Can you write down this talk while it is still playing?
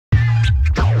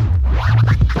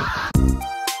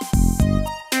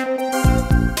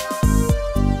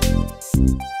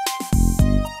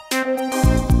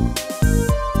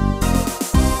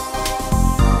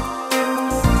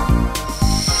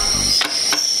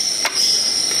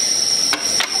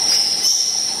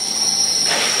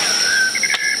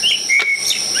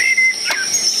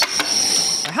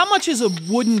much is a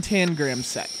wooden tangram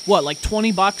set? What, like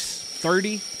 20 bucks?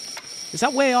 30? Is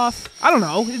that way off? I don't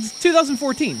know. It's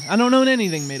 2014. I don't own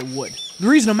anything made of wood. The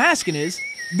reason I'm asking is,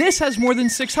 this has more than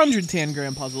 600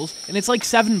 tangram puzzles, and it's like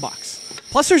 7 bucks.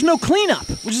 Plus, there's no cleanup,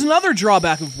 which is another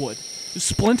drawback of wood. There's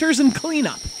splinters and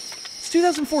cleanup. It's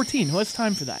 2014. Who has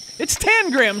time for that? It's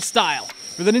Tangram Style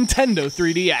for the Nintendo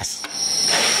 3DS.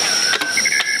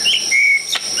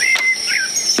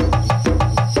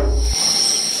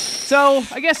 So,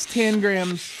 I guess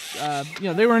tangrams,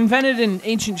 they were invented in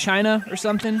ancient China or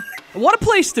something. What a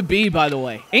place to be, by the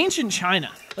way. Ancient China.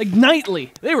 Like,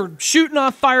 nightly. They were shooting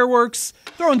off fireworks,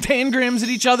 throwing tangrams at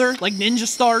each other, like ninja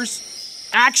stars.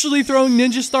 Actually throwing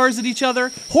ninja stars at each other.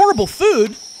 Horrible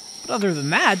food. But other than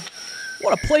that,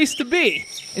 what a place to be.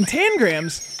 And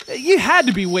tangrams, you had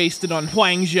to be wasted on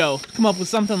Huangzhou to come up with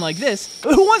something like this.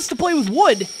 Who wants to play with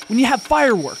wood when you have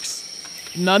fireworks?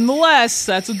 Nonetheless,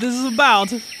 that's what this is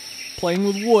about. Playing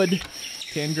with wood.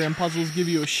 Tangram puzzles give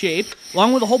you a shape,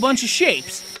 along with a whole bunch of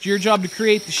shapes. It's your job to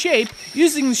create the shape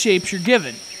using the shapes you're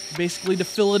given, basically to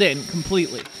fill it in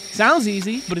completely. Sounds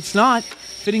easy, but it's not.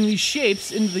 Fitting these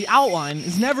shapes into the outline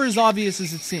is never as obvious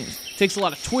as it seems. It takes a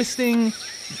lot of twisting,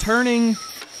 turning,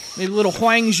 maybe a little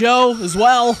Huangzhou as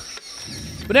well.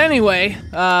 But anyway,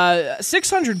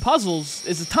 600 puzzles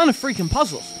is a ton of freaking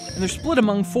puzzles. And they're split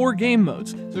among 4 game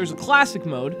modes. So there's a classic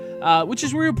mode, which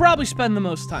is where you'll probably spend the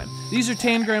most time. These are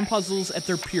tangram puzzles at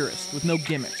their purest, with no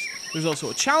gimmicks. There's also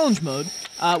a challenge mode,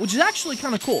 which is actually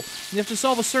kind of cool. You have to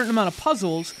solve a certain amount of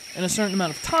puzzles in a certain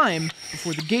amount of time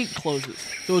before the gate closes.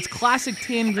 So it's classic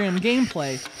tangram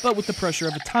gameplay, but with the pressure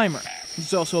of a timer.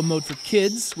 There's also a mode for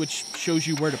kids, which shows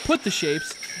you where to put the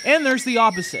shapes. And there's the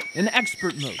opposite, an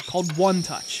expert mode called One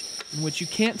Touch, in which you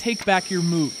can't take back your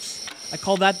moves. I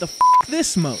call that the F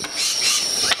this mode.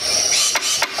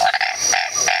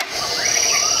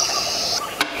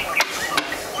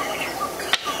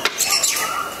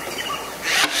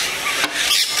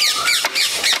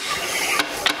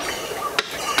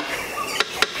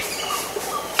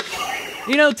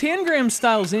 You know, Tangram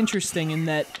Style is interesting in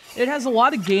that it has a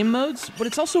lot of game modes, but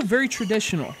it's also very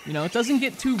traditional. You know, it doesn't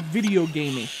get too video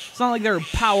gamey. It's not like there are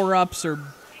power-ups or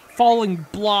falling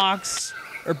blocks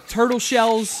or turtle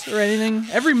shells or anything.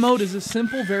 Every mode is a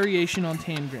simple variation on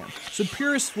Tangram, so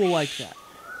purists will like that.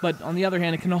 But on the other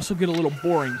hand, it can also get a little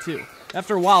boring too.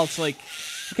 After a while, it's like,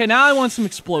 okay, now I want some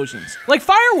explosions. Like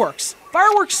fireworks!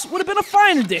 Fireworks would have been a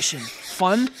fine addition.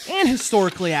 Fun and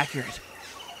historically accurate.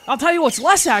 I'll tell you what's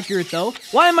less accurate though.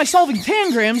 Why am I solving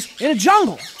tangrams in a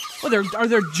jungle? Well, are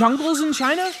there jungles in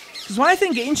China? Because when I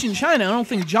think ancient China, I don't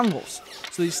think jungles.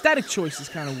 So the aesthetic choice is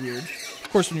kind of weird. Of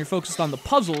course, when you're focused on the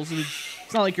puzzles,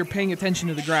 it's not like you're paying attention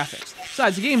to the graphics.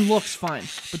 Besides, the game looks fine.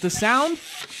 But the sound?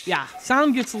 Yeah,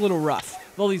 sound gets a little rough.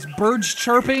 With all these birds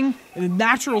chirping and the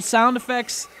natural sound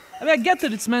effects. I mean, I get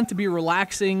that it's meant to be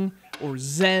relaxing or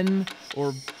zen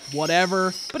or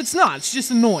whatever, but it's not. It's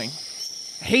just annoying.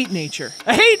 I hate nature.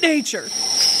 I hate nature!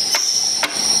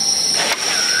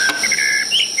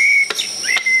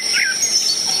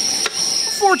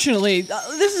 Fortunately,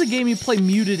 this is a game you play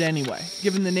muted anyway.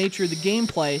 Given the nature of the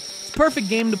gameplay, it's a perfect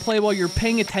game to play while you're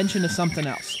paying attention to something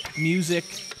else. Music,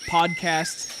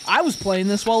 podcasts. I was playing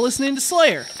this while listening to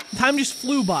Slayer. Time just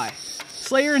flew by.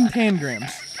 Slayer and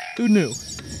tangrams. Who knew?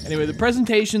 Anyway, the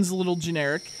presentation's a little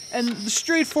generic, and the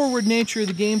straightforward nature of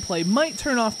the gameplay might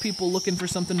turn off people looking for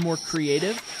something more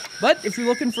creative. But if you're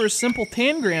looking for a simple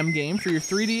tangram game for your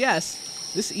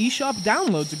 3DS, this eShop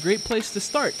download's a great place to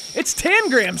start. It's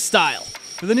Tangram Style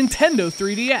for the Nintendo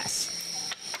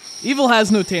 3DS. Evil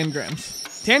has no tangrams.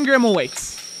 Tangram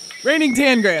awaits. Raining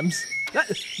tangrams.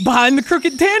 Behind the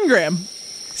crooked tangram.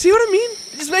 See what I mean?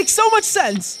 It just makes so much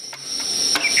sense.